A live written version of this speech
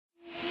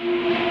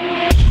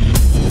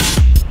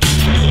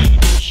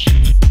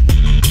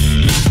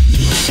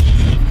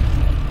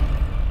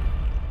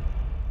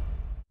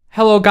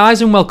Hello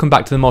guys and welcome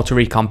back to the Motor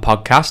Recon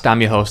podcast. I'm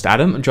your host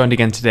Adam. I'm joined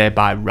again today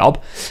by Rob.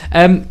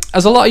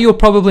 As a lot of you will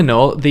probably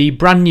know, the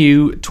brand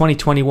new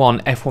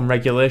 2021 F1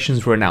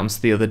 regulations were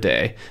announced the other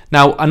day.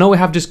 Now, I know we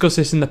have discussed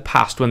this in the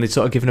past when they've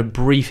sort of given a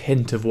brief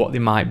hint of what they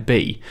might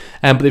be,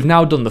 but they've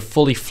now done the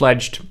fully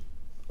fledged,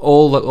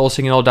 all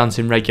singing, all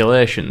dancing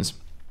regulations.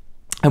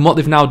 And what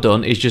they've now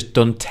done is just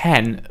done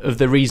 10 of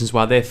the reasons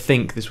why they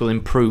think this will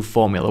improve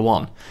Formula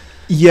One.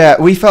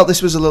 Yeah, we felt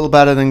this was a little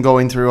better than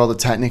going through all the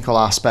technical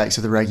aspects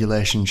of the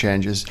regulation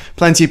changes.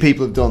 Plenty of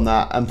people have done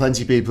that, and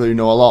plenty of people who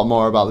know a lot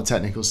more about the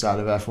technical side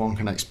of F1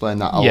 can explain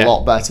that a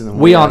lot better than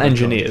we aren't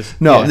engineers.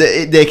 Could. No,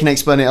 they can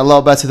explain it a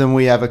lot better than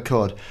we ever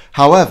could.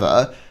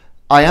 However,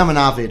 I am an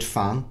avid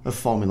fan of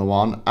Formula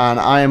One, and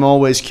I am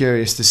always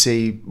curious to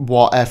see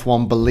what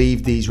F1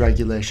 believe these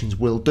regulations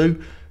will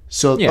do.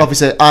 So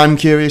obviously I'm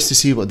curious to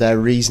see what their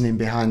reasoning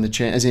behind the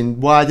change, as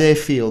in why they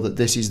feel that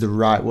this is the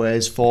right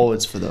ways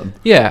forwards for them.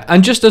 Yeah,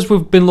 and just as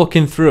we've been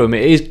looking through them,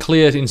 it is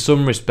clear in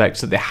some respects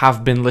that they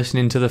have been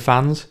listening to the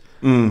fans.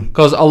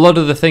 Because a lot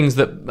of the things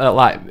that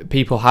like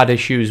people had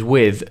issues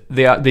with,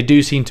 they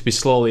do seem to be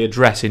slowly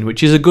addressing,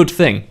 which is a good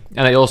thing.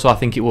 And I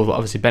think it will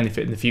obviously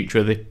benefit in the future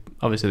of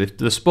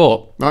the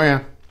sport. Oh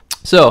yeah.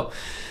 So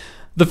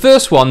the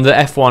first one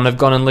that F1 have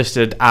gone and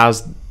listed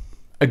as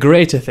a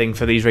greater thing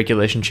for these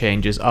regulation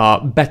changes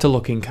are better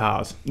looking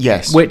cars.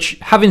 Yes. Which,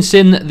 having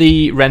seen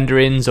the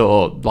renderings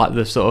or like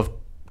the sort of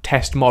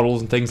test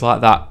models and things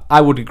like that, I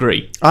would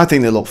agree. I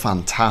think they look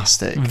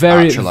fantastic.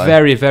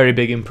 Very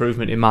big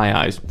improvement in my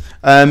eyes.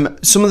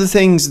 Some of the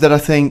things that I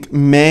think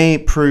may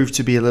prove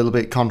to be a little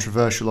bit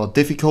controversial or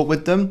difficult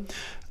with them,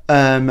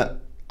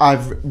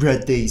 I've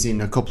read these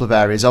in a couple of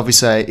areas.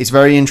 Obviously, it's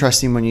very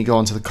interesting when you go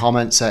into the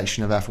comment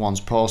section of F1's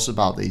posts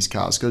about these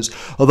cars, because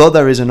although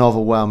there is an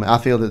overwhelming, I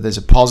feel that there's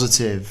a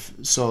positive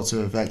sort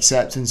of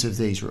acceptance of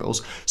these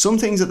rules. Some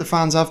things that the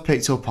fans have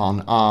picked up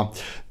on are,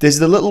 there's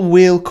the little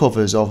wheel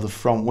covers over the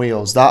front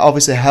wheels. That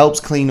obviously helps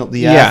clean up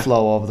the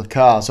airflow over the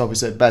car, so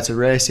obviously better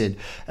racing.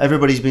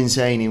 Everybody's been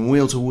saying in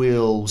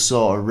wheel-to-wheel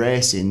sort of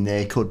racing,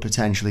 they could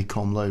potentially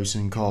come loose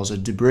and cause a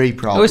debris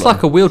problem. Oh, it's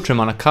like a wheel trim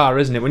on a car,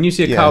 isn't it? When you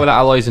see a car with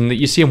alloys and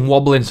you see them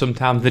wobbling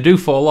sometimes, they do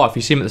fall off.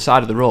 You see them at the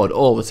side of the road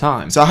all the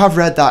time. So I have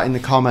read that in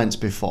the comments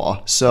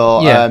before.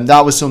 So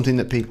that was something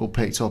that people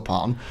picked up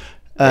on.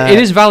 It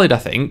is valid, I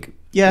think.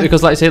 Yeah.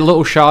 Because like I say,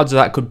 little shards of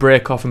that could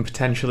break off and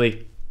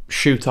potentially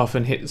shoot off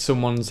and hit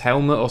someone's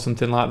helmet or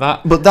something like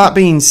that. But that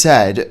being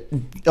said,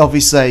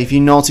 obviously, if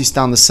you notice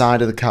down the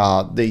side of the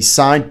car, the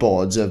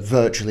sideboards are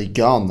virtually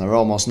gone. They're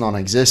almost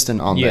non-existent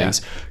on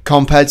these,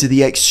 compared to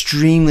the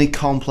extremely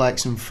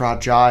complex and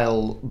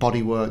fragile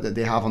bodywork that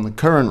they have on the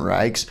current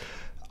regs.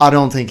 I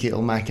don't think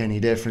it'll make any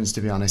difference,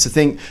 to be honest. I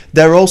think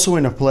they're also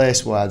in a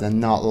place where they're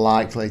not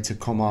likely to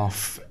come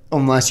off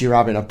unless you're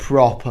having a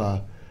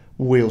proper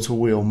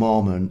wheel-to-wheel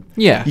moment.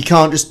 Yeah. You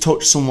can't just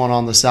touch someone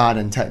on the side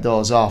and take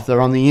those off.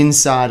 They're on the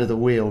inside of the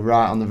wheel,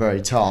 right on the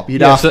very top.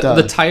 You'd have so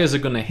to, the tyres are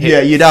going to hit.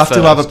 Yeah, you'd have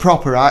to have a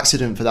proper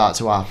accident for that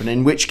to happen,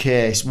 in which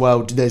case,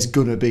 well, there's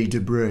going to be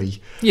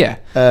debris. Yeah.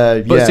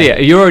 But so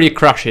you're already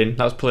crashing.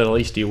 That's probably the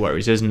least of your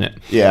worries, isn't it?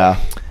 Yeah.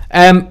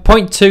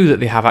 Point two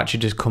that they have actually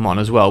just come on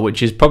as well,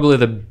 which is probably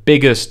the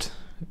biggest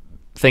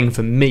thing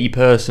for me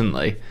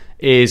personally,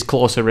 is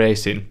closer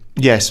racing.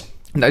 Yes.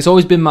 It's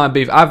always been my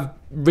beef. I've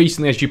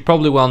recently, as you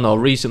probably well know,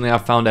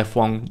 I've found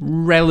F1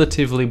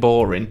 relatively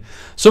boring.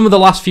 Some of the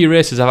last few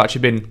races have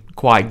actually been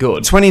quite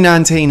good.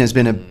 2019 has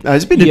been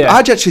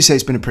I'd actually say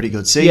it's been a pretty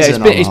good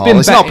season. Yeah,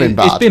 it's not been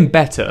bad. It's been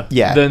better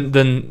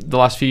than the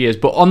last few years,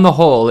 but on the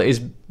whole,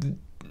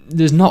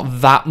 there's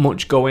not that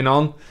much going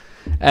on.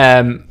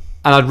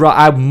 And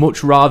I'd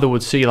much rather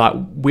would see like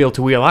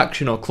wheel-to-wheel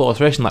action or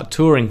close racing, like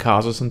touring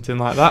cars or something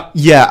like that.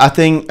 Yeah, I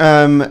think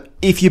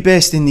if you're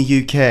based in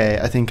the UK,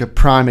 I think a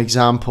prime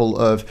example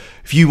of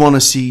if you want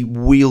to see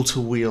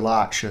wheel-to-wheel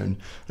action,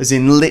 as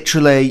in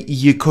literally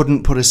you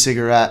couldn't put a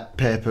cigarette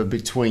paper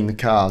between the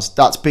cars.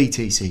 That's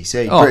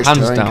BTCC, British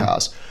Touring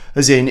Cars.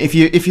 As in, if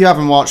you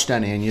haven't watched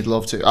any and you'd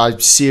love to, I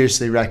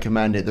seriously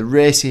recommend it. The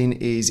racing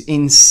is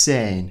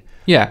insane.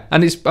 Yeah,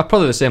 and it's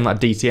probably the same like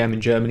DTM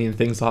in Germany and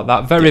things like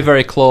that.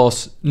 Very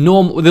close.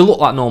 Normal. They look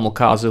like normal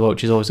cars,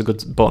 which is always a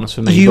good bonus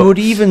for me. You would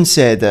even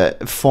say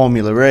that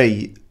Formula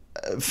E,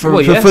 for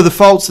the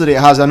faults that it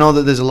has, I know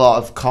that there's a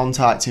lot of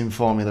contact in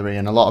Formula E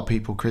and a lot of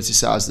people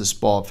criticise the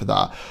sport for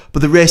that,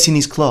 but the racing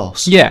is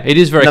close. Yeah, it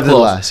is very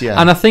close. Yeah.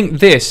 And I think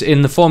this,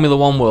 in the Formula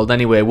One world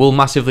anyway, will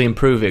massively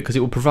improve it because it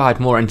will provide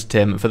more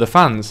entertainment for the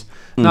fans.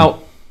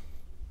 Now,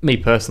 me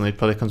personally, it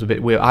probably comes a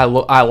bit weird. I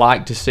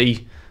like to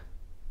see,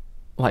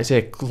 like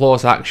say,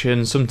 close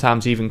action,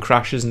 sometimes even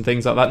crashes and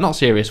things like that. Not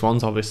serious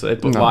ones, obviously,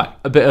 but like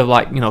a bit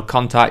of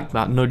contact,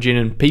 that nudging,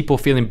 and people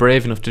feeling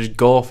brave enough to just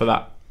go for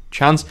that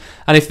chance.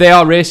 And if they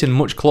are racing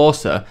much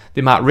closer,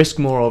 they might risk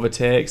more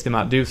overtakes. They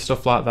might do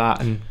stuff like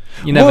that. And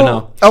You never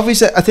know.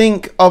 Obviously,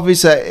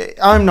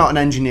 I'm not an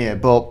engineer,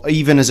 but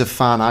even as a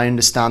fan, I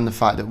understand the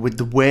fact that with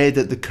the way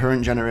that the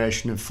current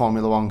generation of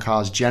Formula One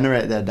cars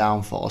generate their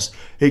downforce,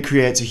 it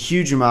creates a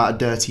huge amount of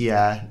dirty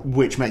air,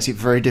 which makes it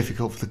very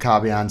difficult for the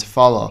car behind to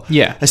follow.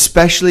 Yeah.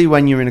 Especially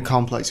when you're in a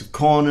complex of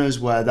corners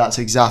where that's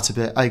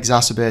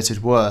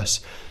exacerbated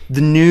worse.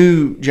 The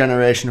new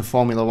generation of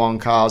Formula One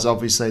cars,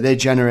 obviously, they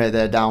generate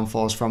their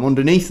downforce from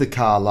underneath the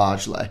car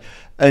largely.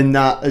 And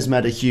that has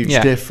made a huge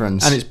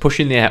difference. And it's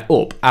pushing the air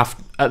up.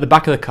 At the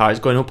back of the car,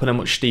 it's going up at a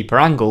much steeper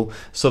angle,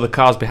 so the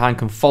cars behind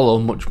can follow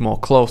much more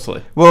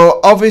closely. Well,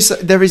 obviously,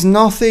 there is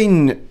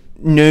nothing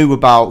new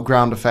about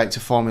ground effect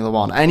of Formula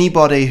One.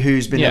 Anybody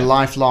who's been a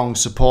lifelong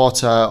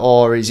supporter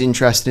or is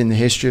interested in the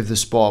history of the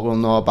sport will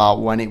know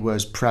about when it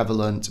was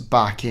prevalent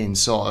back in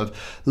sort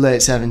of late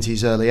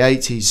 70s, early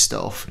 80s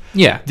stuff.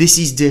 Yeah. This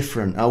is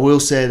different. I will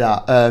say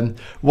that.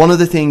 One of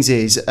the things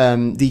is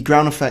the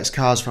ground effects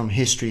cars from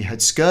history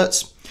had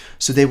skirts.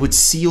 So they would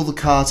seal the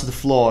car to the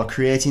floor,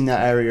 creating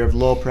that area of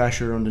low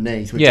pressure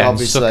underneath, which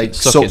obviously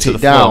sucked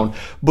it down.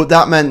 But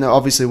that meant that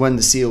obviously when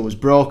the seal was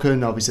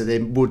broken, obviously they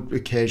would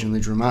occasionally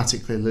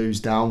dramatically lose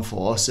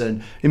downforce,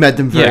 and it made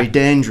them very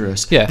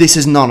dangerous. Yeah. This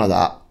is none of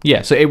that.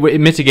 Yeah, so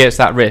it mitigates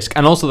that risk.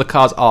 And also the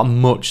cars are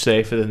much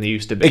safer than they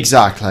used to be.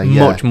 Exactly,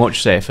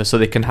 Much safer, so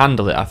they can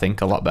handle it, I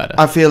think, a lot better.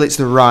 I feel it's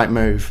the right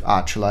move,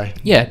 actually.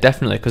 Yeah,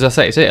 definitely, because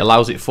it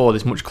allows it for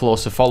this much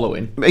closer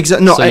following.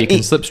 Exactly. No, so you can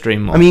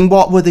slipstream more. I mean,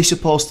 what were they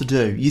supposed to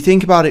do? You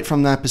think about it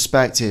from their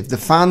perspective. The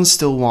fans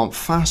still want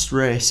fast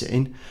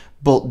racing,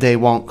 but they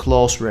want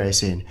close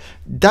racing.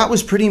 That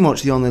was pretty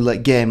much the only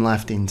game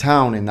left in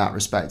town in that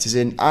respect.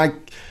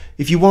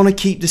 If you want to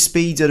keep the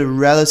speeds at a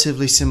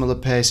relatively similar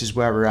pace as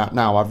where we're at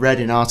now, I've read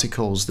in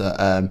articles that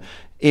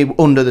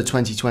under the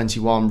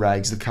 2021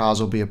 regs, the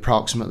cars will be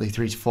approximately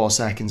 3 to 4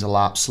 seconds a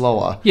lap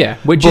slower. Yeah,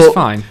 which is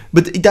fine.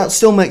 But that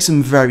still makes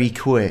them very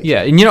quick.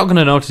 Yeah, and you're not going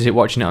to notice it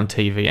watching it on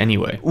TV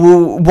anyway.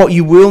 Well, what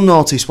you will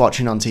notice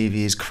watching on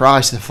TV is,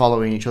 Christ, they're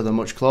following each other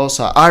much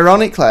closer.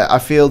 Ironically, I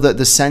feel that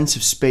the sense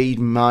of speed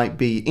might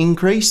be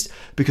increased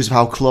because of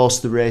how close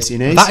the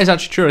racing is. That is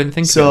actually true. I didn't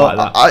think of it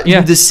like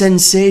that. The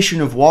sensation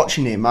of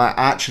watching it might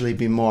actually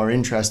be more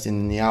interesting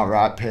than the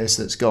outright pace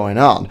that's going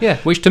on. Yeah,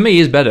 which to me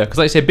is better, because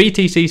like I say,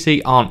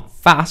 BTCC aren't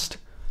fast.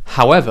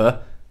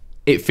 However,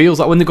 it feels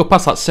like when they go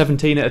past like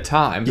 17 at a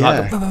time,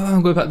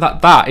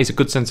 that is a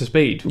good sense of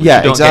speed, which you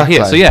don't get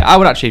here. So I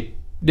would actually,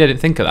 didn't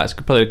think of that. It's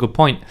probably a good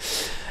point.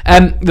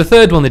 The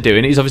third one they're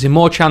doing is obviously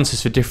more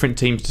chances for different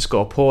teams to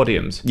score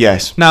podiums.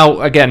 Yes.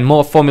 Now, again,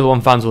 more Formula One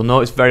fans will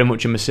know it's very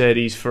much a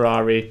Mercedes,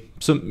 Ferrari,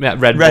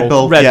 Red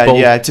Bull. They're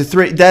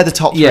the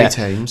top three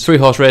teams.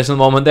 3-horse race at the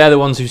moment. They're the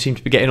ones who seem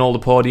to be getting all the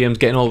podiums,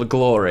 getting all the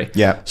glory.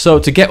 Yeah. So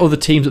to get other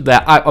teams up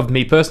there, of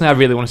me personally, I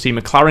really want to see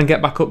McLaren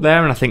get back up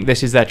there, and I think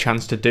this is their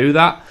chance to do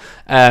that.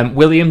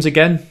 Williams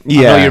again. I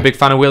know you're a big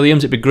fan of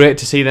Williams. It'd be great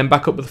to see them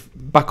back up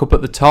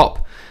at the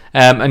top,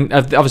 and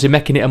obviously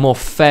making it a more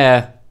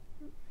fair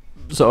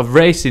sort of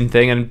racing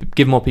thing and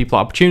give more people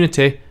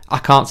opportunity. I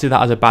can't see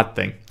that as a bad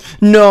thing.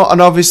 No,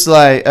 and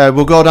obviously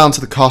we'll go down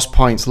to the cost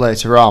points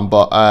later on,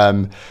 but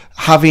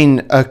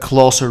having a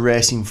closer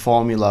racing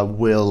formula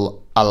will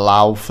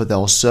allow for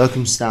those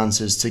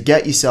circumstances to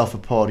get yourself a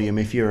podium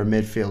if you're a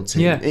midfield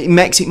team. Yeah. It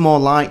makes it more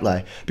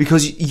likely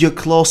because you're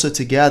closer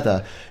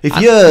together. If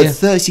you're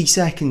 30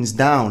 seconds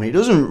down, it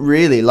doesn't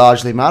really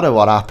largely matter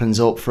what happens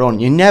up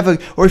front.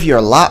 Or if you're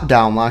a lap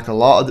down, like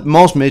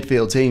most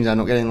midfield teams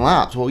end up getting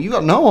laps, well, you've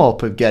got no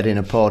hope of getting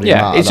a podium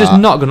out of it's just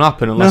not going to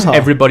happen unless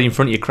everybody in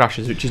front of you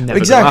crashes, which is never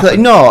going to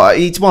happen. No,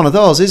 it's one of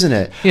those, isn't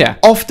it? Yeah.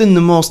 Often the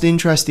most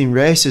interesting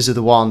races are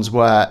the ones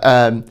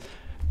where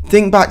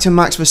think back to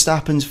Max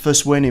Verstappen's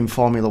first win in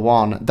Formula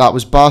One. That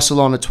was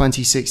Barcelona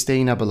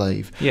 2016, I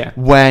believe. Yeah.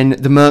 When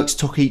the Mercs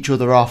took each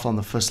other off on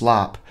the first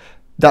lap.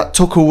 That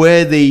took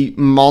away the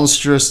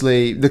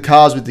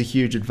cars with the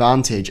huge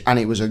advantage, and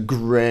it was a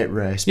great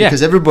race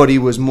because everybody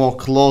was more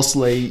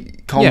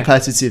closely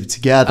competitive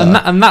together.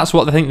 And that's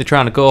what I think they're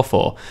trying to go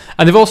for.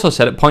 And they've also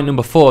said at point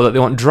number 4 that they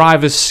want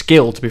drivers'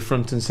 skill to be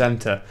front and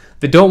centre.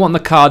 They don't want the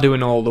car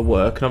doing all the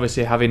work, and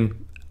obviously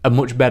having a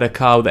much better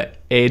car that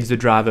aids the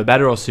driver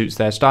better or suits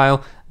their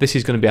style. This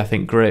is going to be, I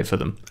think, great for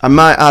them. I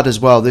might add as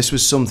well, this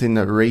was something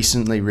that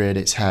recently reared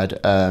its head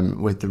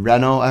with the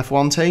Renault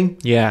F1 team.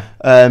 Yeah.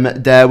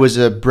 There was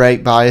a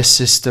brake bias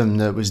system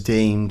that was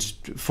deemed,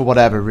 for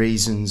whatever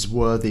reasons,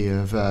 worthy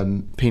of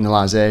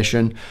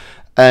penalisation.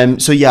 I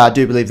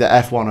do believe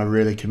that F1 are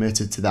really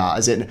committed to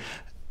that.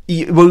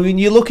 When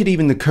you look at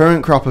even the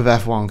current crop of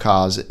F1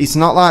 cars, it's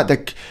not like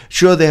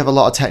they have a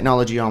lot of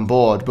technology on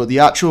board, but the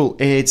actual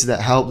aids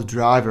that help the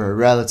driver are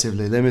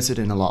relatively limited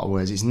in a lot of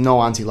ways. It's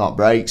no anti-lock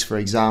brakes, for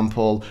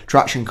example.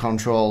 Traction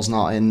control's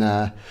not in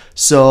there.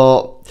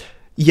 So,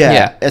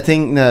 I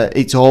think that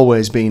it's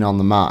always been on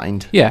the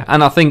mind. Yeah,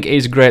 and I think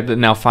it's great that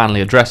now finally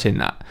addressing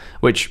that,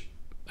 which,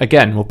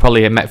 again, will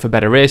probably make for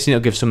better racing.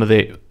 It'll give some of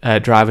the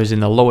drivers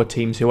in the lower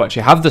teams who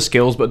actually have the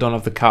skills but don't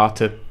have the car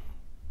to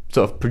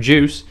sort of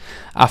produce,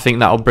 I think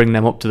that'll bring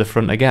them up to the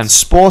front again.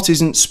 Sport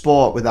isn't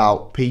sport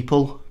without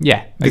people.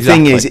 Yeah, The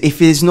exactly. thing is, if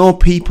there's no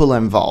people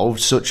involved,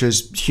 such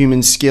as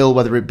human skill,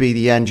 whether it be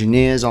the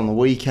engineers on the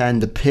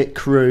weekend, the pit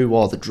crew,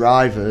 or the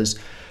drivers,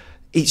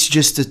 it's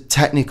just a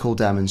technical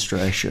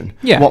demonstration.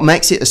 Yeah. What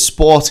makes it a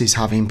sport is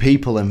having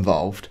people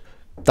involved.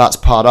 That's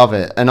part of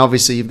it. And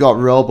obviously, you've got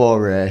Robo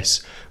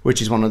Race,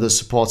 which is one of the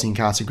supporting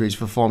categories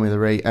for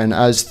Formula E. And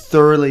as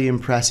thoroughly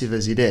impressive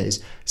as it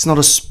is, it's not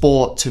a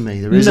sport to me.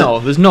 There's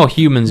no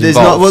humans There's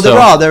involved. not.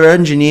 Well, there are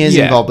engineers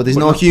Yeah, involved, but there's but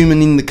no not-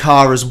 human in the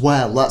car as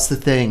well. That's the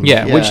thing.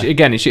 Yeah, which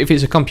again, if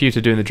it's a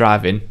computer doing the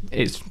driving,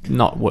 it's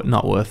not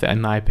worth it in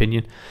my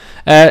opinion.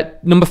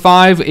 Number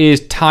 5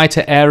 is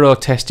tighter aero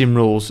testing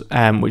rules,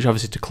 which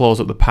obviously to close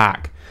up the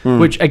pack.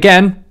 Which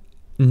again,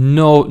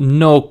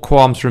 no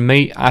qualms from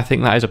me. I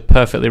think that is a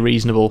perfectly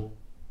reasonable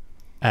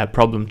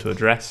problem to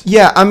address.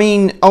 Yeah, I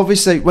mean,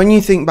 obviously, when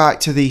you think back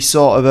to the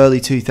sort of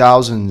early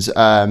 2000s,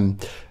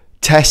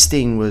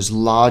 testing was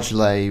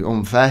largely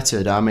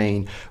unfettered. I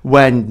mean,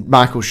 when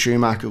Michael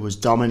Schumacher was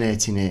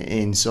dominating it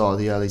in sort of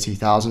the early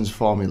 2000s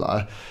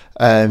Formula,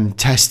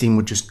 testing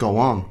would just go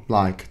on.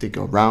 Like, they'd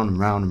go round and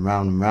round and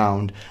round and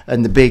round.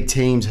 And the big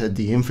teams had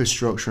the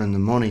infrastructure and the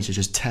money to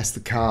just test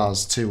the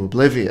cars to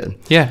oblivion.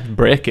 Yeah,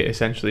 break it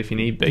essentially if you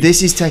need be.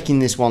 This is taking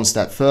this one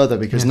step further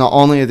because not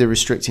only are they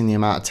restricting the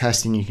amount of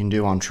testing you can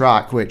do on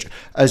track, which,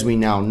 as we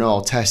now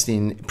know,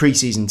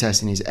 pre-season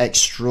testing is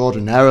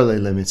extraordinarily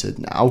limited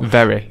now.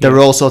 Very. They're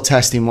also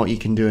testing what you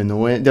can do in the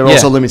wind. They're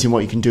also limiting what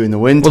you can do in the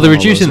wind. Well, they're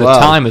reducing the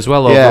time as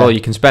well overall Yeah. you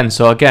can spend.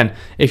 So again,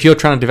 if you're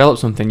trying to develop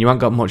something, you haven't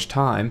got much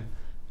time.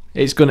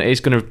 It's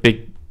gonna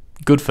be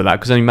good for that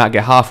because then you might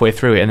get halfway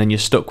through it and then you're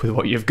stuck with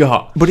what you've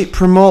got. But it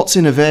promotes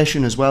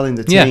innovation as well in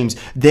the Yeah. teams.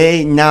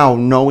 They now,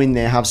 knowing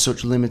they have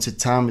such limited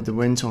time with the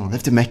wind tunnel, they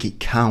have to make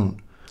it count.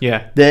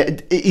 Yeah.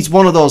 It's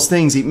one of those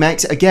things. It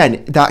makes,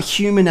 again, that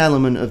human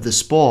element of the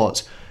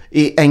sport.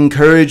 It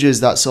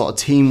encourages that sort of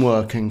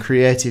teamwork and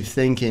creative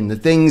thinking. The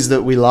things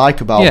that we like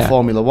about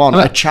Formula One,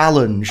 a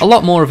challenge. A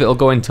lot more of it will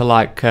go into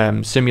like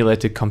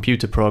simulated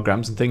computer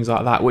programs and things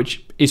like that,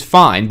 which is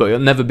fine, but it'll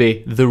never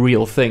be the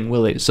real thing,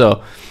 will it?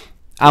 So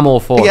I'm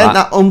all for Again,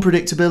 that. that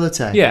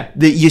unpredictability. Yeah.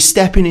 That you're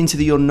stepping into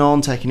the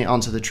unknown, taking it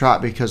onto the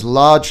track, because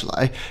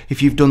largely,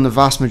 if you've done the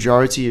vast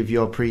majority of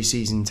your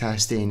pre-season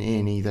testing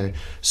in either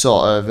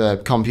sort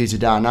of computer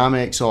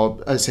dynamics or,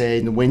 say,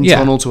 in the wind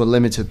tunnel to a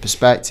limited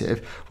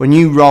perspective, when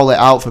you roll it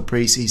out for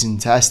pre-season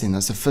testing,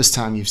 that's the first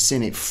time you've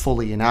seen it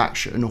fully in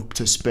action, up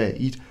to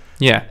speed.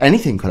 Yeah.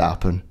 Anything could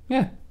happen.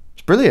 Yeah.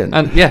 It's brilliant.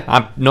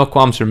 And no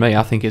qualms from me.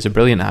 I think it's a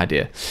brilliant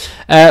idea.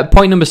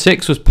 Point number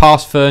 6 was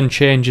pass-fern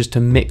changes to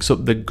mix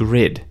up the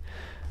grid.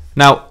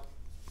 Now,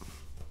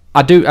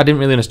 I didn't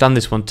really understand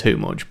this one too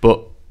much,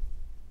 but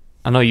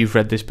I know you've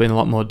read this in a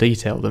lot more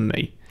detail than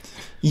me.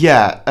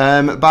 Yeah,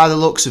 by the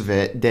looks of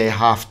it, they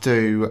have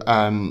to,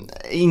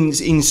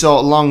 in sort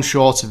of long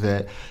short of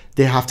it,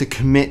 they have to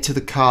commit to the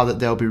car that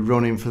they'll be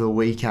running for the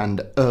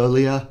weekend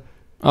earlier.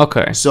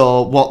 Okay.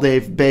 So what they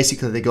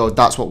go,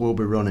 that's what we'll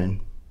be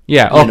running.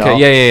 Yeah, you okay, know?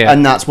 yeah.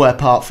 And that's where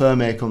Parc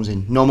Fermé comes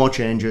in. No more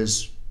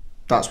changes.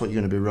 That's what you're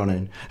going to be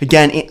running.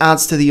 Again, it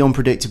adds to the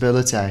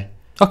unpredictability.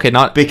 Okay,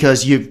 now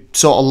Because you've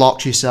sort of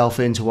locked yourself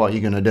into what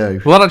you're going to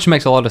do. well, that actually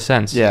makes a lot of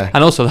sense. Yeah.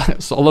 And also,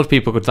 a lot of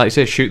people could, like you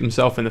say, shoot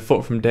themselves in the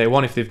foot from day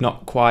one if they've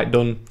not quite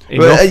done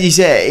Well, enough. as you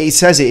say, it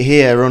says it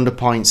here under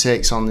point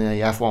 6 on the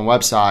F1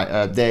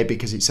 website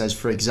because it says,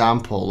 for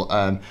example,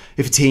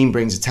 if a team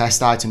brings a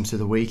test item to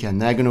the weekend,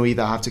 they're going to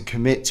either have to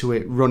commit to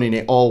it running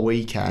it all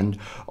weekend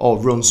or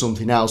run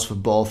something else for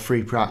both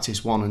free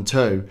practice 1 and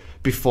 2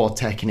 before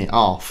taking it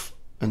off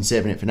and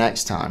saving it for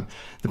next time.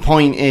 The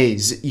point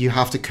is, you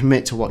have to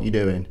commit to what you're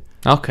doing.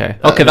 Okay,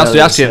 an that's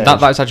earlier actually stage.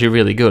 that's actually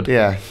really good.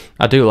 Yeah.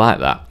 I do like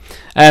that.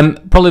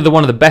 Probably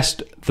one of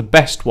the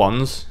best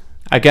ones.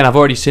 Again, I've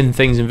already seen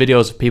things in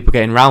videos of people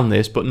getting around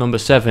this, but number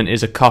 7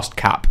 is a cost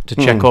cap to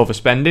check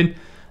overspending.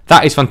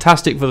 That is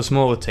fantastic for the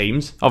smaller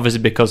teams, obviously,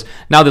 because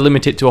now they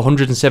limit it to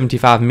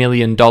 $175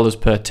 million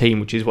per team,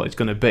 which is what it's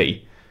going to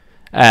be,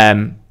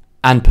 and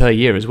per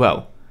year as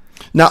well.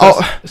 Now, So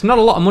it's not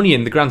a lot of money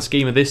in the grand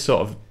scheme of this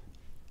sort of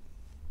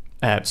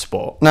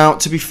sport. Now,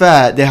 to be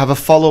fair, they have a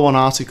follow-on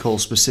article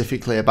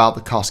specifically about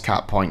the cost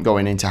cap point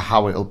going into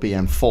how it'll be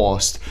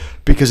enforced,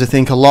 because I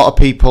think a lot of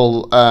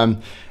people,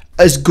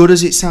 as good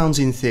as it sounds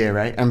in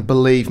theory, and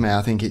believe me,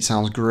 I think it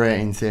sounds great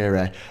in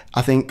theory,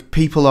 I think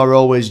people are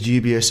always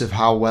dubious of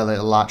how well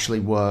it'll actually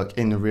work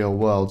in the real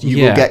world.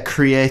 You will get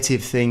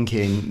creative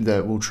thinking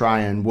that will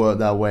try and work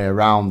their way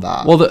around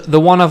that. Well, the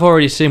one I've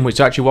already seen, which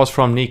actually was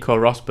from Nico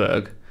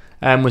Rosberg,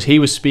 was he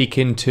was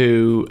speaking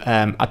to,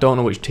 I don't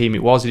know which team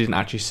it was, he didn't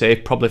actually say,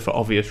 probably for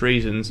obvious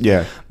reasons.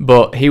 Yeah.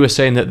 But he was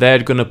saying that they're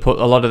going to put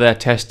a lot of their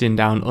testing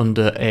down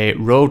under a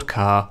road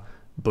car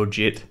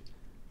budget,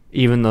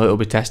 even though it'll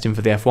be testing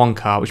for the F1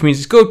 car, which means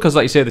it's good because,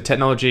 like you say, the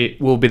technology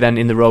will be then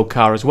in the road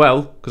car as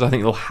well, because I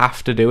think they'll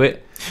have to do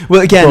it.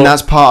 Well, again,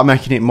 that's part of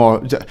making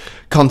it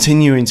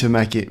continuing to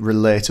make it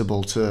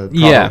relatable to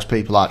products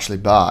people actually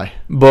buy.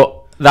 But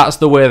that's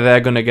the way they're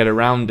going to get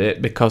around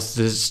it, because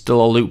there's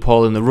still a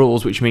loophole in the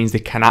rules, which means they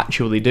can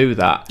actually do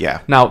that.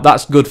 Yeah. Now,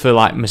 that's good for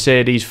like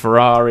Mercedes,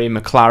 Ferrari,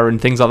 McLaren,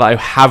 things like that who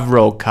have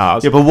road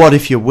cars. Yeah, but what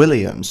if you're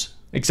Williams?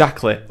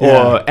 Exactly.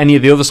 Yeah. Or any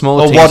of the other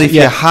smaller Or teams. what if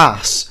you're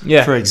Haas,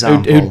 for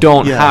example? Who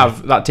don't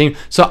have that team.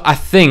 So I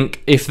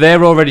think if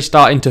they're already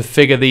starting to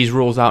figure these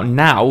rules out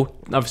now,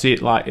 obviously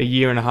like a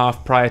year and a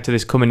half prior to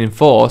this coming in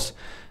force,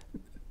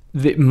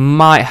 they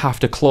might have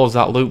to close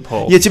that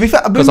loophole. Yeah, to be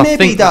fair, but I maybe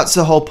think that's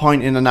the whole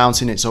point in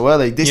announcing it so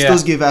early. This Yeah.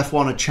 does give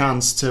F1 a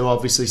chance to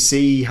obviously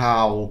see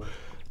how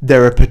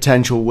there are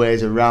potential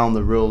ways around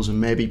the rules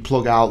and maybe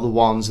plug out the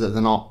ones that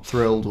they're not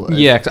thrilled with.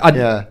 Yeah, 'cause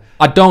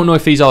I don't know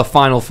if these are the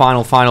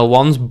final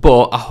ones,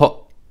 but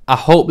I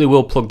hope they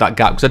will plug that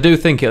gap, because I do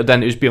think it'll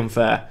then just be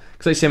unfair.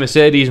 Because let's say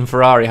Mercedes and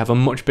Ferrari have a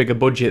much bigger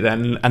budget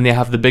then, and they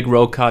have the big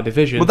road car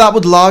division. Well, that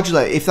would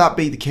largely, if that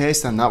be the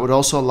case, then that would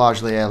also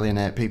largely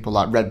alienate people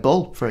like Red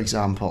Bull, for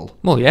example.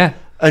 Well, yeah.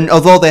 And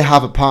although they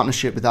have a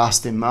partnership with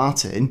Aston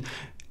Martin,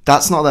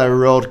 that's not their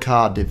road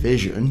car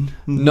division.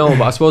 No,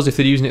 but I suppose if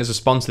they're using it as a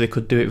sponsor, they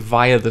could do it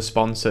via the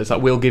sponsor. It's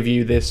like, we'll give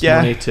you this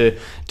Yeah. money to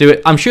do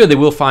it. I'm sure they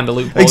will find a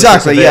loophole.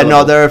 Exactly, if it's yeah,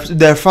 no, available.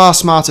 they're far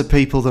smarter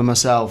people than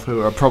myself who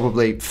are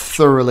probably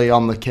thoroughly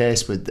on the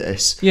case with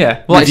this. Yeah,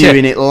 well, like I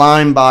reviewing said, it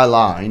line by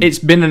line. it's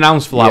been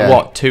announced for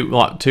Yeah.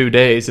 2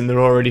 days, and they're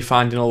already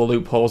finding all the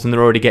loopholes, and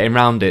they're already getting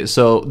around it.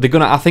 So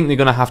I think they're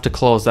gonna have to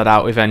close that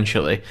out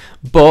eventually.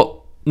 But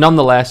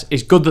nonetheless,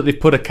 it's good that they've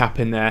put a cap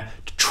in there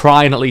to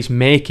try and at least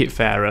make it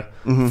fairer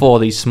for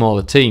these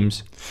smaller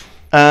teams.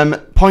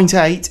 Point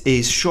 8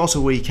 is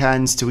shorter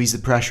weekends to ease the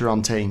pressure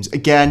on teams.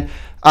 Again,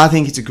 I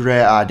think it's a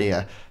great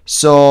idea.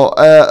 So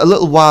a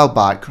little while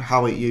back,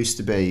 how it used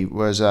to be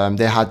was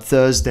they had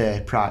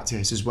Thursday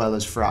practice as well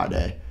as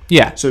Friday.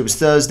 Yeah. So it was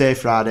Thursday,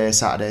 Friday,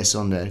 Saturday,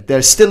 Sunday.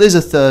 There still is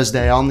a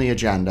Thursday on the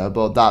agenda,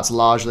 but that's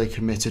largely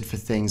committed for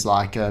things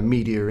like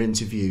media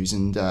interviews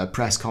and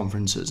press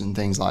conferences and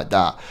things like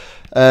that.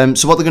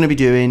 So what they're going to be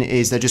doing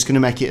is they're just going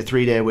to make it a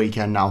 3-day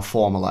weekend now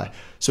formally.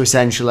 So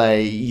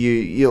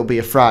essentially, it'll be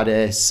a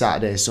Friday,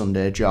 Saturday,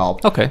 Sunday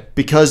job. Okay.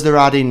 Because they're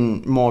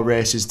adding more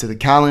races to the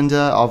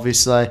calendar,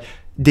 obviously,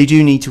 they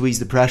do need to ease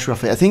the pressure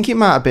off it. I think it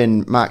might have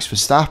been Max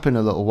Verstappen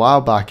a little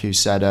while back who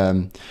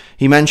said,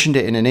 he mentioned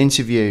it in an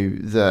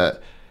interview that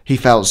he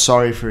felt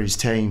sorry for his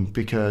team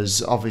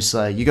because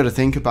obviously you got to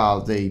think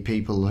about the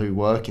people who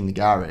work in the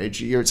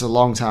garage. It's a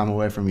long time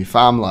away from your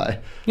family.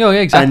 Oh, yeah,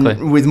 exactly.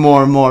 And with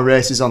more and more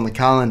races on the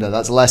calendar,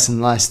 that's less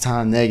and less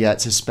time they get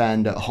to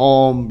spend at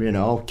home,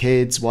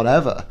 kids,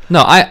 whatever.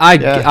 No,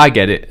 I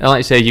get it. And like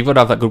I say, you've got to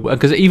have that good work,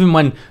 because even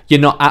when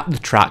you're not at the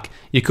track,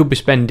 you could be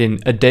spending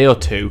a day or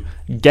two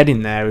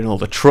getting there in all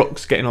the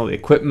trucks, getting all the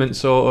equipment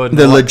sorted.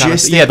 The all that kind of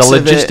logistics the of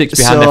it. logistics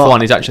behind So-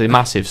 F1 is actually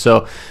massive.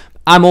 So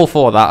I'm all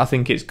for that. I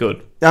think it's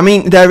good. I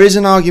mean, there is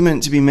an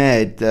argument to be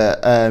made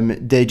that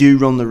they do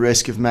run the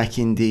risk of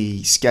making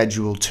the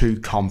schedule too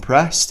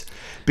compressed.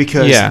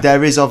 Because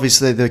there is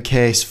obviously the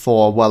case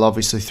for, well,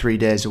 obviously 3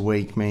 days a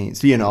week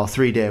means,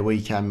 3-day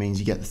weekend means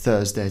you get the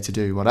Thursday to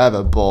do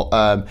whatever.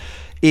 But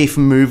if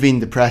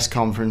moving the press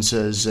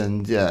conferences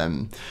and,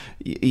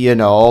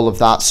 all of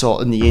that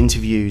sort and the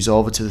interviews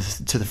over to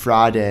the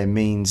Friday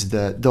means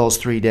that those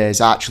 3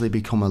 days actually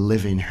become a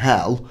living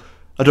hell,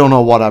 I don't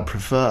know what I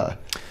prefer.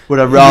 Would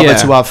I rather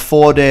to have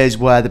 4 days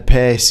where the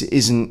pace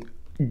isn't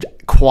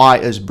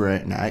quite as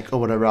breakneck,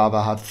 or would I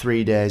rather have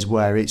 3 days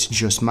where it's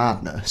just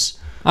madness?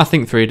 I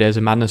think 3 days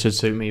of madness would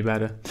suit me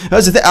better.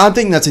 That's the thing. I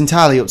think that's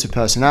entirely up to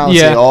personality.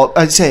 Yeah. Or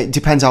I'd say it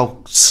depends how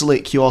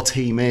slick your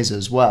team is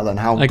as well and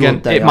how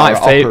good they it are might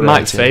at operating.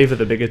 might favour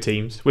the bigger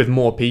teams with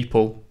more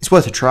people. It's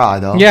worth a try,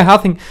 though. Yeah, I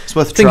think It's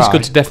worth a it's try.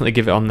 good to definitely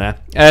give it on there.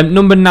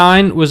 Number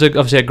 9 was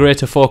obviously a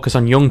greater focus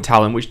on young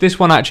talent, which this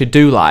one I actually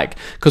do like,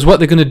 because what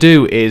they're going to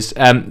do is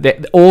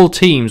all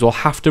teams will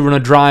have to run a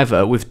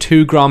driver with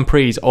 2 Grand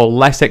Prix or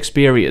less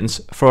experience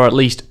for at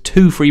least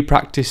 2 free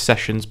practice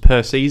sessions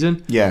per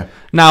season. Yeah.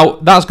 Now,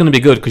 that's going to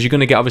be good, because you're going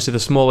to get obviously the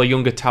smaller,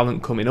 younger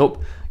talent coming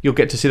up. You'll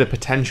get to see the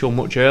potential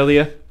much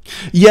earlier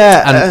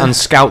Yeah. and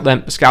scout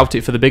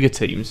it for the bigger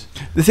teams.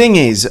 The thing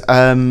is,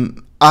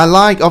 I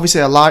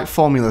like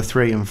Formula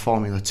 3 and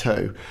Formula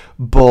 2,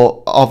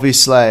 but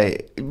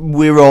obviously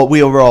we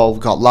are all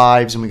got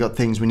lives and we got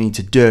things we need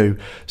to do.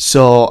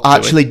 So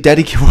actually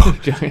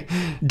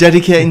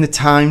dedicating the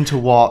time to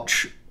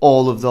watch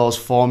all of those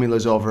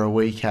formulas over a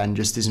weekend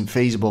just isn't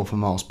feasible for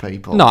most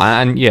people. No,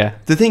 and yeah.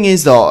 The thing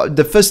is, though,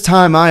 the first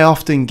time I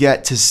often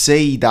get to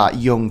see that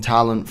young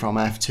talent from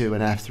F2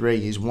 and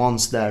F3 is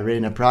once they're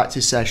in a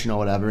practice session or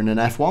whatever in an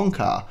F1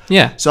 car.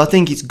 Yeah. So I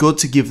think it's good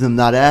to give them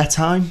that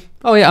airtime.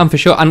 Oh yeah, and for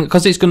sure, and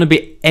because it's going to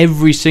be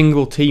every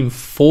single team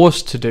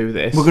forced to do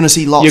this, We're going to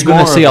see lots. You're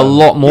going to see a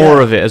lot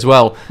more of it as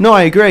well. No,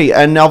 I agree,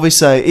 and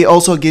obviously it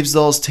also gives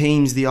those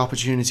teams the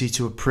opportunity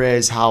to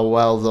appraise how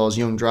well those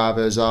young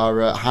drivers are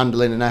at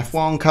handling an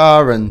F1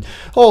 car and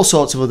all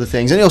sorts of other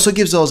things. And it also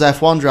gives those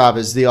F1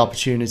 drivers the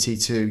opportunity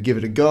to give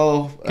it a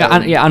go.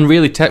 And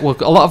really, well,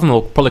 a lot of them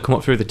will probably come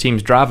up through the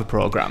team's driver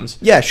programs.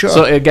 Yeah, sure.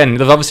 So again,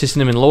 they've obviously seen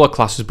them in lower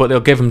classes, but they'll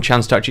give them a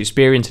chance to actually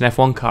experience an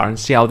F1 car and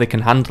see how they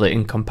can handle it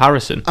in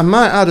comparison. I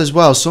might add as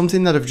well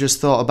something that I've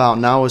just thought about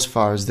now as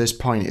far as this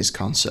point is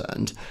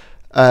concerned.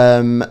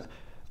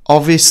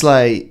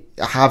 Obviously,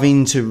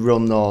 having to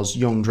run those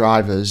young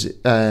drivers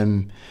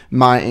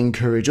might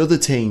encourage other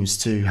teams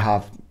to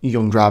have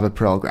young driver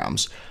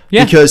programs.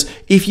 Yeah. Because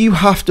if you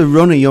have to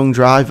run a young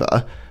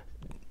driver,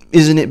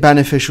 isn't it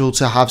beneficial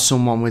to have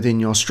someone within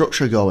your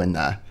structure go in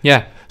there?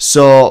 Yeah.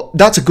 So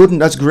that's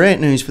great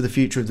news for the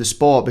future of the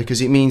sport,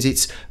 because it means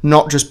it's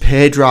not just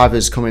paid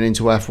drivers coming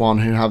into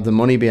F1 who have the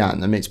money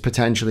behind them. It's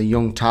potentially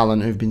young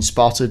talent who've been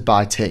spotted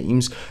by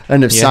teams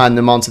and have signed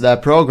them onto their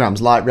programs,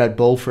 like Red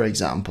Bull, for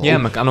example. Yeah,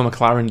 I know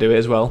McLaren do it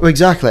as well.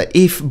 Exactly.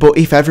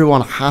 If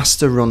everyone has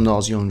to run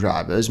those young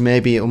drivers,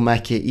 maybe it'll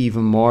make it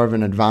even more of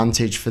an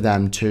advantage for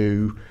them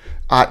to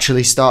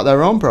actually start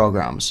their own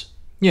programs.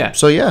 Yeah.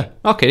 So yeah.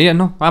 Okay. Yeah.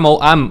 No, I'm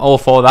all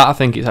for that. I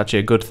think it's actually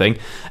a good thing.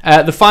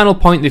 The final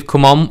point they've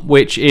come on,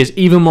 which is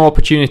even more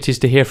opportunities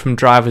to hear from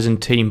drivers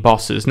and team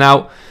bosses.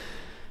 Now,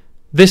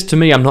 this to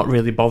me, I'm not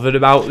really bothered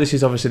about. This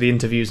is obviously the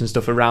interviews and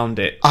stuff around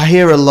it. I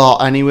hear a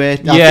lot anyway. I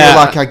feel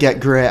like I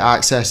get great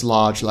access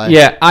largely.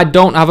 Yeah, I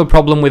don't have a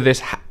problem with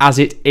this as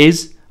it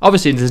is.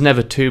 Obviously, there's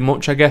never too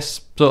much, I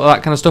guess, sort of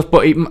that kind of stuff.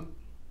 But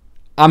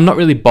I'm not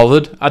really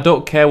bothered. I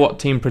don't care what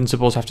team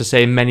principals have to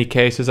say in many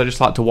cases. I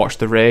just like to watch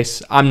the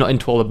race. I'm not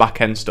into all the back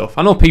end stuff.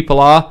 I know people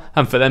are,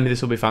 and for them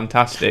this will be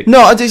fantastic.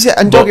 No,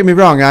 and don't get me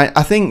wrong.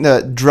 I think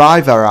that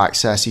driver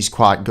access is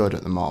quite good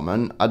at the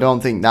moment. I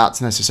don't think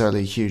that's necessarily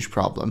a huge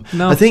problem.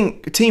 No. I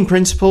think team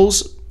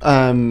principals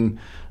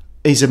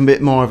is a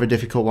bit more of a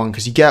difficult one,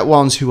 because you get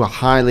ones who are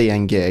highly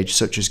engaged,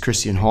 such as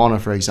Christian Horner,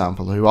 for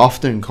example, who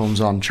often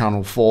comes on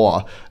Channel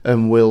 4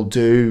 and will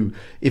do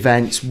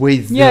events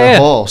with the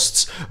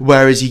hosts,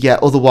 whereas you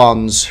get other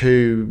ones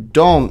who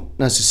don't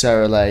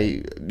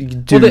necessarily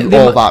do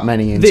that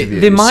many interviews.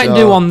 They might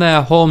do on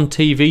their home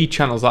TV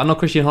channels. Like, I know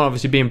Christian Horner,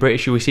 obviously being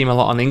British, we see him a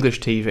lot on English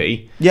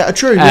TV. Yeah,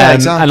 true. Yeah,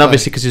 exactly. And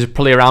obviously because he's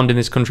probably around in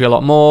this country a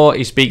lot more,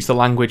 he speaks the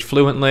language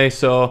fluently,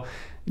 so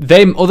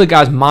other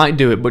guys might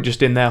do it, but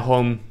just in their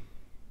home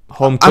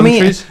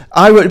countries.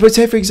 I would, but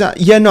say for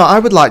example, I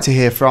would like to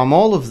hear from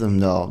all of them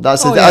though.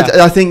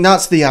 I think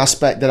that's the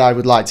aspect that I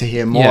would like to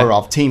hear more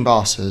of. Team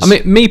bosses. I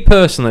mean, me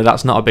personally,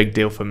 that's not a big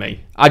deal for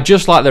me. I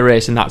just like the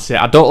race and that's it.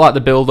 I don't like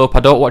the build up.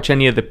 I don't watch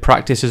any of the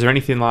practices or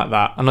anything like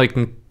that. I know you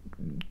can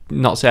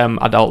not say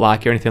I don't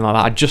like it or anything like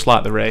that. I just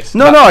like the race.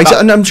 And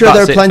I'm sure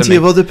there are plenty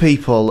of other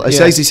people, as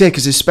you say,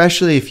 because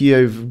especially if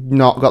you've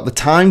not got the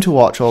time to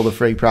watch all the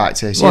free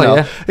practice,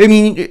 I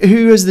mean,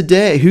 who has the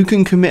day? Who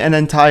can commit an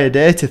entire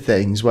day to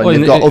things when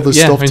you've got other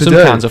stuff to do?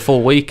 Sometimes a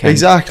full weekend.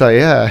 Exactly,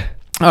 yeah.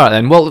 All right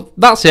then. Well,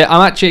 that's it. I'm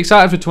actually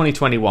excited for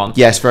 2021.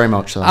 Yes, very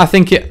much so. I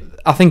think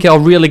it'll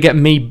really get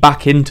me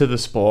back into the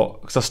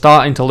sport, because I'm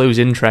starting to lose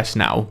interest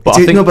now. But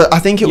I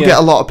think it'll get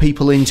a lot of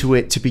people into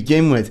it to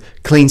begin with.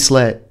 Clean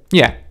slate.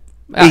 Yeah.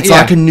 It's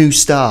like a new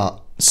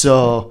start.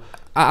 So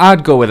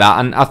I'd go with that,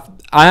 and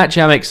I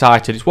actually am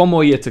excited. It's one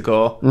more year to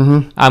go.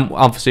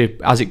 Obviously,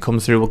 as it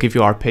comes through, we'll give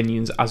you our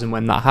opinions as and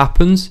when that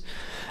happens.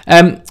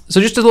 So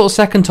just a little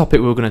second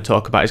topic we were going to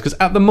talk about is because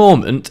at the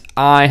moment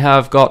I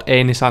have got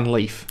a Nissan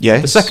Leaf.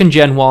 Yes. The second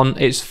gen one.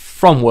 It's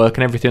from work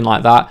and everything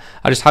like that.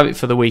 I just have it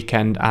for the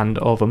weekend and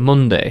over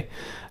Monday.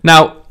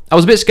 Now, I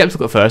was a bit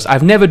sceptical at first.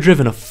 I've never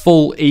driven a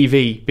full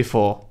EV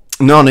before.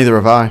 No, neither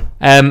have I.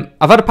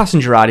 I've had a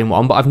passenger ride in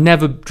one, but I've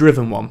never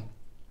driven one.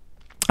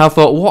 I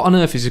thought, what on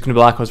earth is it going to be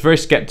like? I was very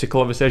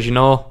sceptical. Obviously, as you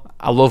know,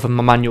 I love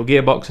my manual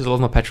gearboxes, I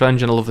love my petrol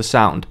engine, I love the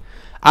sound.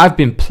 I've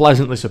been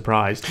pleasantly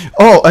surprised.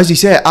 Oh, as you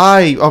say,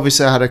 I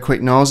obviously had a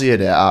quick nausea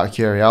there out of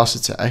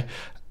curiosity,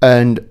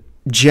 and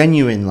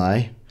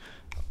genuinely,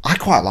 I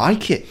quite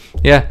like it.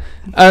 Yeah.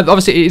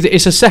 Obviously,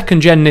 it's a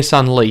second-gen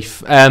Nissan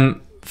Leaf.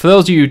 For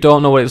those of you who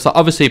don't know what it's like,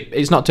 obviously,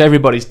 it's not to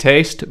everybody's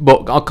taste,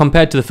 but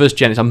compared to the first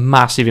gen, it's a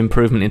massive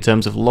improvement in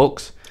terms of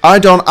looks. I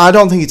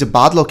don't think it's a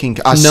bad looking.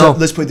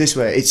 Let's put it this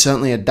way: it's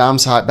certainly a damn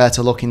sight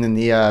better looking than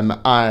the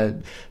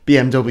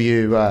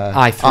BMW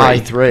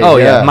i3. Oh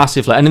yeah,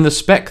 massively. And in the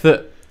spec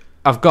that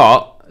I've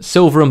got,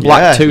 silver and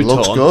black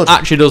two-tone,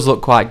 actually does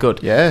look quite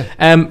good. Yeah.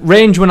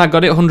 Range when I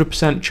got it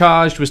 100%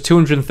 charged was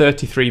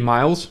 233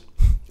 miles.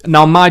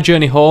 Now my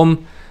journey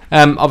home,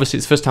 obviously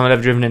it's the first time I'd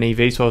ever driven an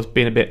EV, so I was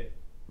being a bit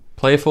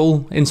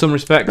playful in some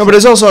respects. No, but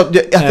it's also,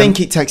 I think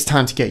it takes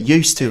time to get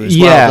used to as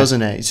well,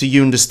 doesn't it? So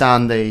you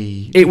understand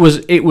the... It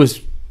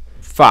was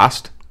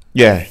fast.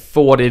 Yeah.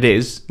 For what it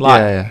is.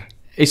 Like,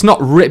 it's not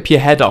rip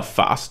your head off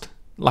fast,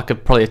 like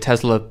probably a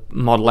Tesla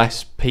Model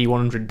S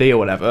P100D or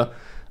whatever,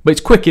 but it's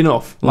quick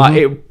enough. Like,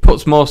 it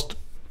puts most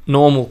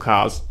normal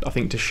cars, I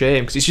think, to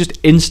shame, because it's just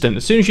instant.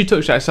 As soon as you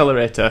touch that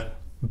accelerator,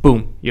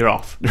 boom, you're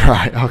off.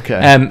 Right, okay.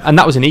 And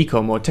that was in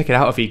eco mode. Take it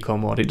out of eco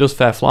mode, it does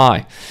fair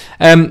fly.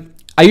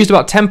 I used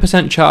about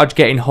 10% charge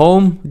getting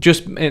home,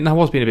 and I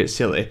was being a bit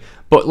silly,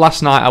 but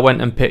last night I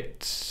went and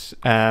picked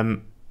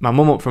my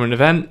mum up from an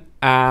event,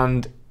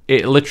 and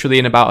it literally,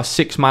 in about a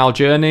 6-mile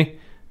journey,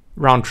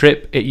 round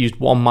trip, it used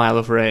 1 mile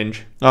of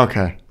range.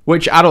 Okay.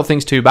 Which I don't think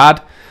is too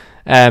bad.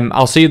 I'm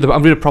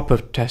doing a proper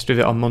test with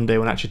it on Monday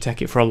when I actually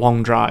take it for a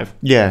long drive.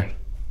 Yeah.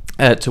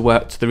 To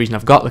work, to the reason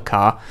I've got the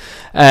car.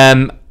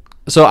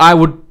 So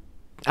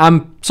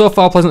I'm so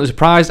far pleasantly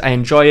surprised. I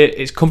enjoy it.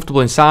 It's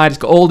comfortable inside. It's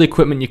got all the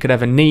equipment you could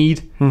ever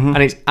need, and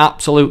it's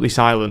absolutely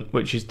silent,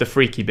 which is the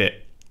freaky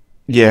bit.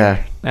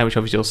 Yeah. Which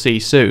obviously you'll see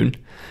soon.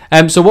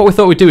 So what we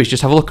thought we'd do is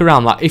just have a look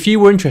around. Like, if you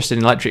were interested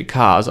in electric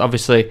cars,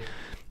 obviously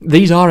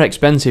these are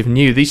expensive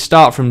new. These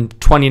start from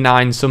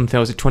 29 something, or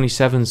was it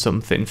 27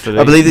 something for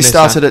the I believe they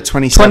Nissan. Started at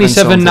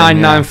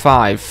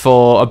 27,995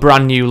 for a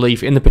brand new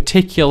Leaf in the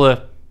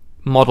particular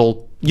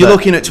model. You're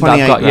looking at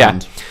 28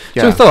 grand.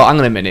 So we thought, hang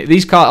on a minute,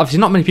 these cars, obviously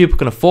not many people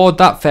can afford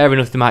that. Fair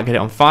enough, they might get it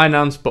on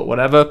finance, but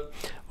whatever.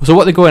 So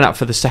what they're going at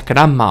for the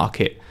second-hand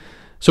market.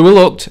 So we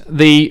looked,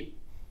 the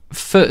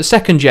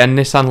second-gen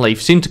Nissan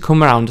Leaf seemed to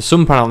come around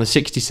somewhere around the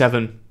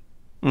 67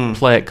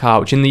 plate car,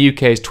 which in the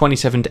UK is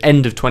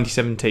end of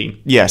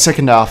 2017. Yeah,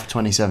 second half of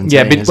 2017.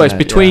 Yeah, but it's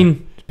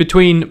between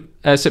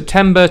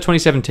September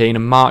 2017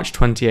 and March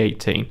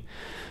 2018.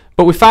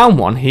 But we found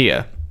one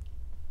here.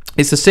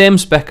 It's the same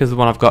spec as the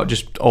one I've got,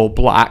 just all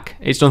black.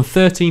 It's done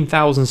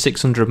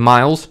 13,600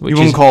 miles. Which you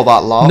wouldn't call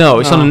that lot? No,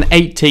 it's on an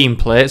 18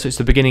 plate, so it's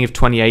the beginning of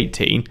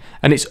 2018.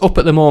 And it's up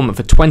at the moment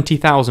for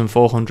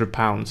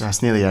 £20,400.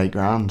 That's nearly 8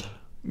 grand.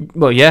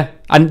 Well, yeah.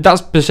 And that's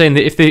for saying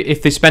that if they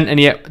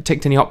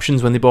ticked any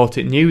options when they bought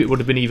it new, it would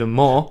have been even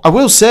more. I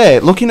will say,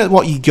 looking at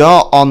what you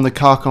got on the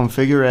car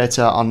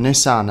configurator on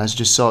Nissan as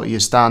just sort of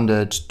your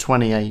standard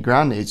 28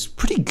 grand, it's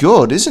pretty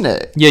good, isn't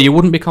it? Yeah, you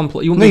wouldn't be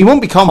complaining. No, you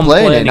wouldn't be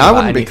complaining. I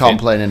wouldn't be anything.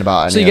 complaining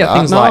about any So you get of that,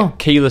 things like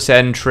keyless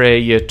entry,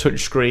 your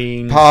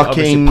touchscreen,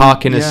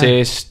 parking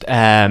assist,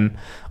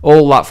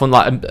 all that fun,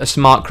 like a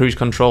smart cruise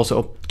control, so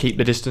it'll keep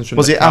the distance from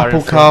the car. Was it Apple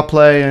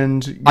CarPlay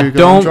and Google I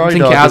don't Android,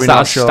 think it has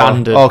that as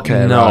standard.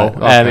 Okay, no.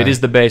 right. Okay. It is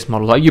the base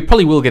model. Like, you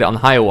probably will get it on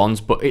higher ones,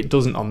 but it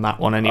doesn't on that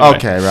one anyway.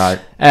 Okay, right.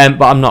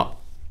 But I'm not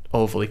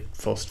overly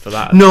fussed for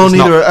that. No,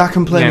 neither. I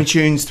can play my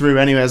tunes through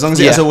anyway, as long as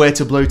it has a way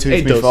to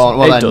Bluetooth my phone.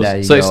 Well, then there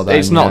you so go.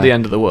 It's not the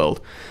end of the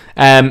world.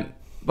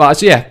 But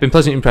so yeah, been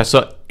pleasantly impressed.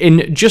 So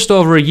in just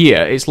over a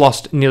year, it's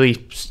lost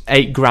nearly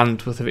 8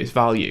 grand worth of its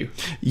value.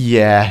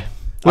 Yeah.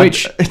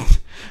 Which...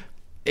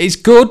 It's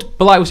good,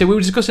 but like we said, we were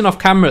discussing off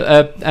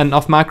camera and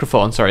off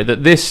microphone,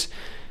 that this,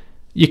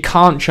 you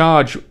can't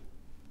charge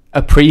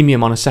a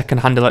premium on a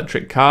second-hand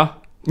electric car.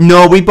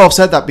 No, we both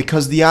said that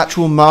because the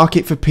actual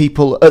market for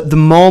people at the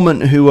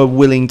moment who are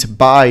willing to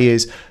buy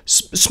is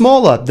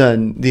smaller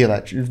than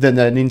than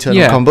an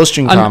internal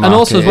combustion car market. And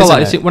also as well,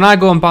 like, when I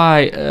go and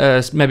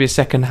buy maybe a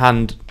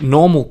second-hand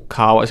normal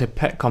car, like a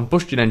pet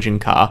combustion engine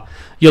car,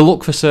 you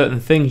look for certain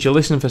things, you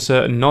listen for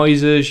certain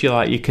noises,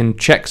 you can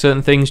check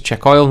certain things,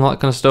 check oil and all that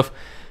kind of stuff.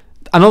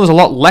 I know there's a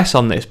lot less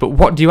on this, but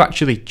what do you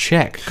actually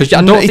check? Because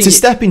it's a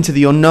step into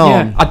the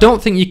unknown. Yeah, I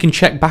don't think you can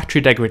check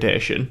battery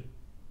degradation.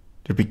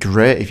 It'd be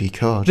great if you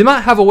could. They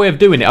might have a way of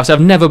doing it. I've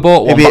never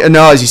bought one.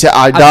 No, as you said,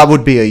 that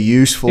would be a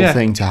useful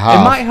thing to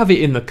have. It might have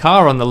it in the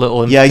car on the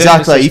little... Yeah,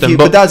 exactly. System,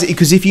 but that's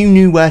because if you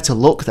knew where to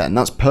look, then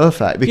that's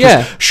perfect.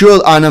 Because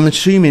sure, and I'm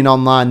assuming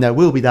online there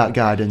will be that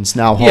guidance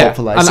now.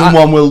 Hopefully,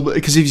 someone will.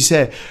 Because if you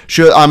say,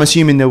 sure, I'm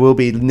assuming there will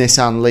be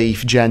Nissan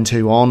Leaf Gen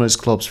 2 owners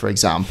clubs, for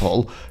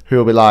example, who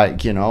will be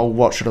like,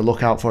 what should I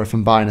look out for if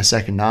I'm buying a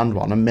second-hand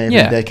one, and maybe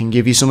they can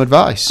give you some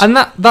advice. And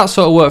that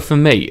sort of worked for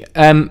me.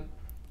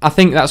 I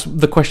think that's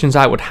the questions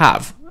I would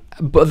have.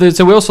 But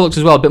so we also looked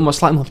as well a bit more,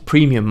 slightly more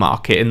premium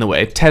market in the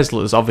way.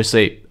 Tesla's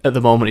obviously at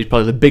the moment is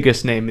probably the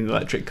biggest name in the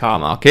electric car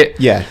market.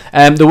 Yeah.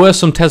 There were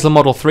some Tesla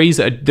Model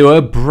 3s they were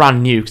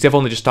brand new because they've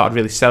only just started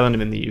really selling them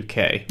in the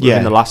UK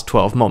within the last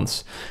 12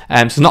 months.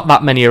 So not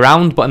that many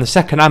around, but in the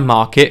second-hand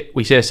market,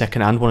 we say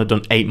second-hand, one had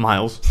done 8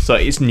 miles, so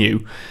it's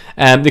new.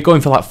 They're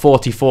going for like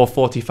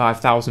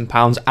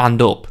 £45,000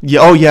 and up. Yeah.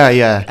 Oh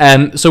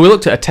yeah. So we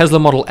looked at a Tesla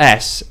Model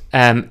S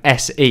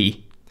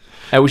SE.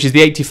 Which is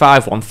the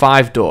 85 one,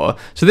 5-door.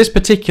 So this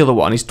particular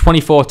one is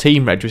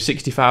 2014 reg with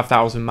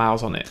 65,000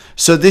 miles on it.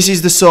 So this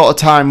is the sort of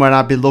time when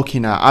I'd be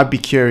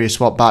curious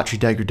what battery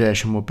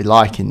degradation would be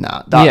like in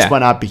that. That's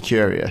when I'd be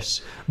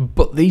curious.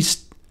 But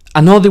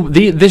I know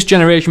this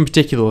generation in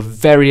particular were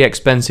very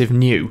expensive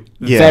new.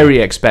 Yeah. Very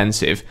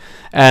expensive.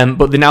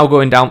 But they're now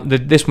going down,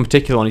 this one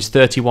particular one is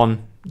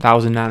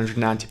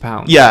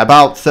 £31,990. Yeah,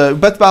 about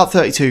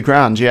 32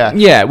 grand, yeah.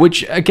 Yeah,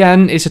 which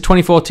again, it's a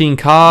 2014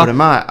 car.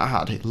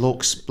 But it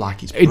looks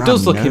like it's brand new. It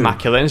does look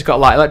immaculate. And it's got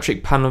like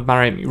electric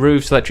panoramic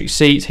roofs, electric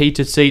seats,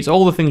 heated seats,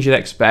 all the things you'd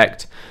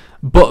expect.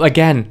 But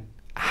again,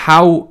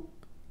 how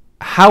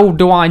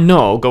do I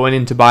know going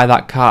in to buy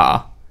that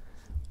car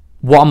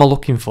what am I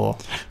looking for?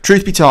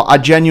 Truth be told, I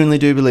genuinely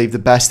do believe the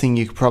best thing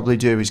you could probably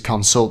do is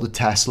consult the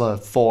Tesla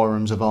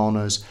forums of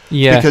owners.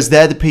 Yeah. Because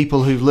they're the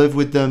people who live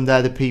with them.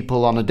 They're the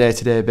people on a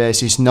day-to-day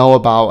basis know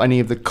about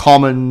any of the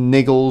common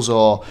niggles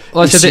or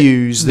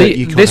issues that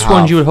you could this have.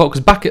 one you would hope,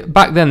 because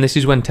back then, this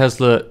is when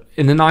Tesla,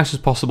 in the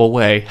nicest possible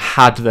way,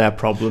 had their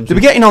problems. They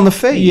were getting on the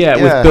feet. Yeah,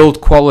 with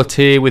build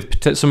quality,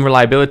 with some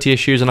reliability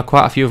issues, and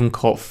quite a few of them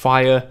caught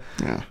fire.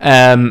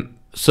 Yeah.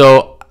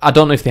 So I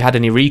don't know if they had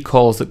any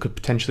recalls that could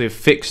potentially have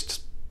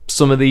fixed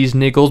some of these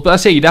niggles, but I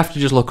say you'd have to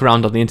just look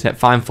around on the internet,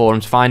 find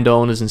forums, find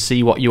owners, and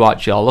see what you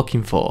actually are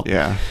looking for.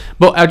 Yeah.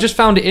 But I just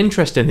found it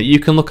interesting that you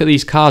can look at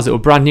these cars that were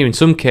brand new in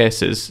some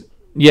cases,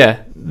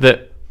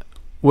 that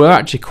were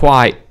actually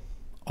quite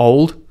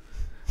old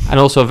and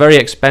also very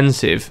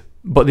expensive,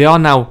 but they are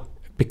now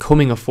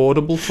becoming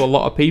affordable to a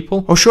lot of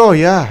people. Oh, sure,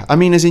 yeah. I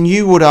mean, as in,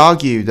 you would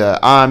argue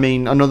that,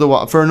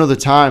 for another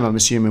time, I'm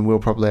assuming we'll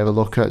probably have a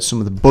look at some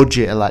of the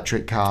budget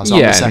electric cars on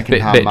the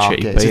second-hand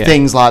market. Cheaper, So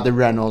things like the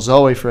Renault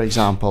Zoe, for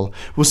example.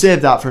 We'll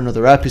save that for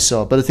another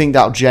episode, but I think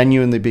that'll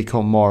genuinely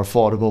become more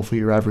affordable for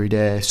your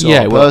everyday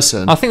sort of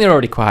person. I think they're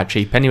already quite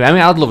cheap anyway. I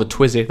mean, I'd love a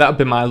Twizy. That would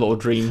be my little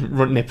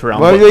dream nip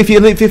around. Well,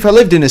 if I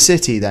lived in a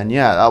city, then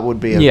that would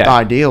be an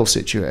ideal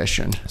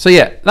situation. So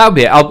that would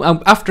be it.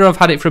 After I've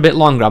had it for a bit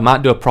longer, I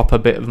might do a proper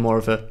bit of more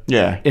of a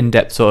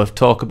in-depth sort of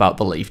talk about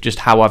the Leaf, just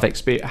how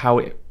how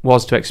it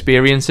was to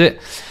experience it.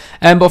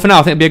 But for now,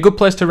 I think it'd be a good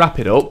place to wrap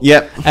it up.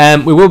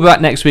 Yep. We will be back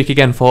next week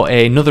again for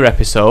another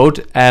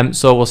episode.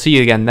 So we'll see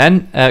you again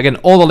then. Again,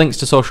 all the links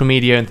to social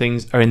media and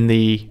things are in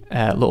the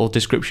little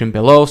description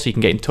below, so you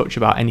can get in touch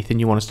about anything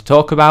you want us to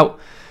talk about.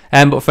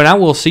 But for now,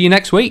 we'll see you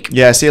next week.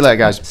 Yeah, see you later,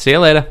 guys. See you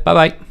later.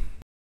 Bye-bye.